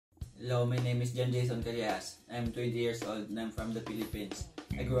Hello, my name is Callejas. I'm 20 years old and I'm from the Philippines.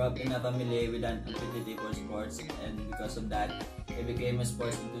 I grew up in a family with an affinity for sports, and because of that, I became a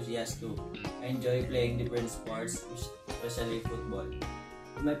sports enthusiast too. I enjoy playing different sports, especially football.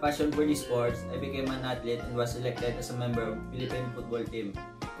 With my passion for these sports, I became an athlete and was selected as a member of the Philippine football team.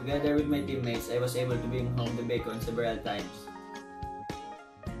 Together with my teammates, I was able to bring home the bacon several times.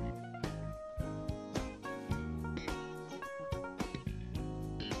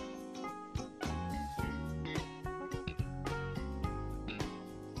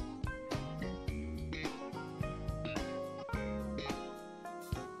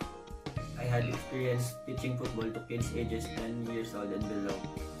 I had experience teaching football to kids ages 10 years old and below.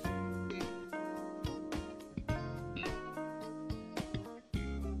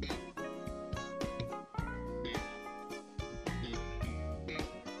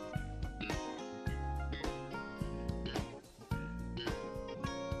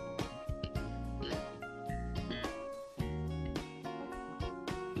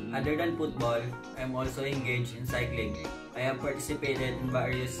 Other than football, I am also engaged in cycling. I have participated in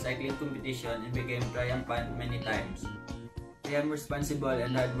various cycling competitions and became triumphant many times. I am a responsible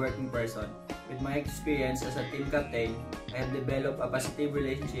and hardworking person. With my experience as a team captain, I have developed a positive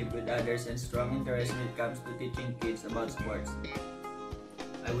relationship with others and strong interest when it comes to teaching kids about sports.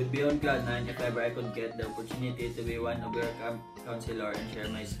 I would be on cloud 9 if ever I could get the opportunity to be one of your camp counselor and share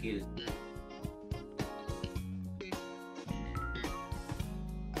my skills.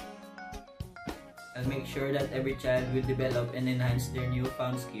 I'll make sure that every child will develop and enhance their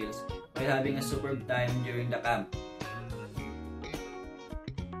newfound skills while having a superb time during the camp.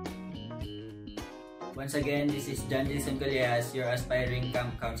 Once again, this is Callejas, your aspiring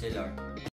camp counselor.